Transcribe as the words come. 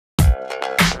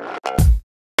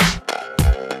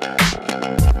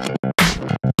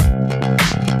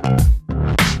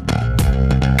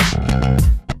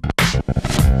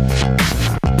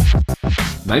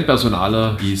Mein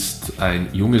Personaler ist ein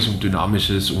junges und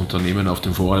dynamisches Unternehmen auf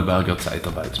dem Vorarlberger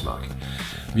Zeitarbeitsmarkt.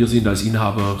 Wir sind als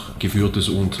Inhaber geführtes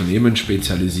Unternehmen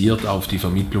spezialisiert auf die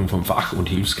Vermittlung von Fach- und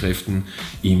Hilfskräften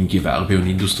im Gewerbe- und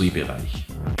Industriebereich.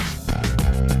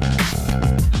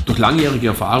 Durch langjährige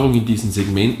Erfahrung in diesen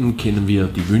Segmenten kennen wir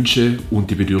die Wünsche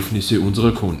und die Bedürfnisse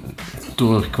unserer Kunden.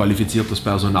 Durch qualifiziertes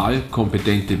Personal,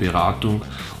 kompetente Beratung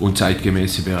und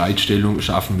zeitgemäße Bereitstellung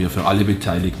schaffen wir für alle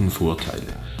Beteiligten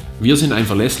Vorteile. Wir sind ein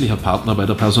verlässlicher Partner bei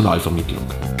der Personalvermittlung.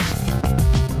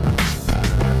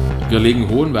 Wir legen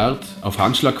hohen Wert auf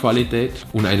Handschlagqualität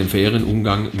und einen fairen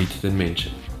Umgang mit den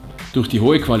Menschen. Durch die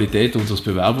hohe Qualität unseres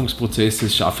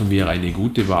Bewerbungsprozesses schaffen wir eine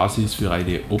gute Basis für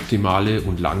eine optimale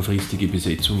und langfristige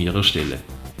Besetzung Ihrer Stelle.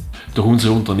 Durch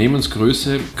unsere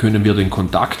Unternehmensgröße können wir den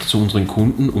Kontakt zu unseren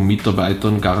Kunden und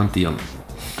Mitarbeitern garantieren.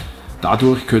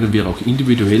 Dadurch können wir auch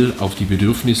individuell auf die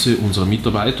Bedürfnisse unserer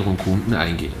Mitarbeiter und Kunden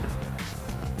eingehen.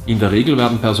 In der Regel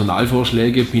werden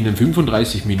Personalvorschläge binnen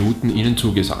 35 Minuten Ihnen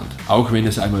zugesandt. Auch wenn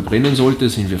es einmal brennen sollte,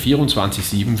 sind wir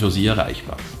 24/7 für Sie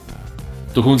erreichbar.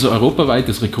 Durch unser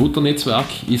europaweites Recruiter-Netzwerk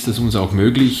ist es uns auch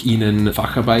möglich, Ihnen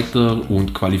Facharbeiter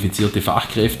und qualifizierte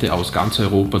Fachkräfte aus ganz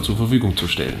Europa zur Verfügung zu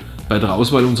stellen. Bei der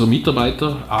Auswahl unserer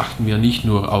Mitarbeiter achten wir nicht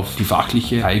nur auf die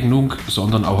fachliche Eignung,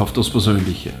 sondern auch auf das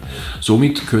Persönliche.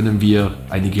 Somit können wir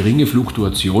eine geringe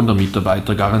Fluktuation der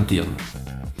Mitarbeiter garantieren.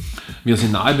 Wir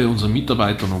sind nahe bei unseren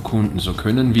Mitarbeitern und Kunden, so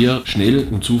können wir schnell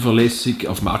und zuverlässig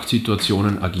auf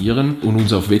Marktsituationen agieren und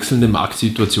uns auf wechselnde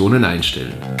Marktsituationen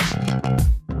einstellen.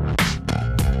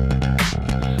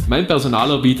 Mein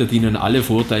Personaler bietet Ihnen alle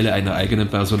Vorteile einer eigenen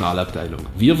Personalabteilung.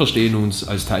 Wir verstehen uns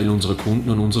als Teil unserer Kunden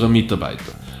und unserer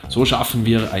Mitarbeiter. So schaffen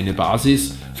wir eine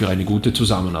Basis für eine gute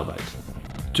Zusammenarbeit.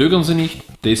 Zögern Sie nicht,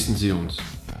 testen Sie uns.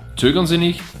 Zögern Sie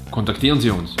nicht, kontaktieren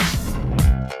Sie uns.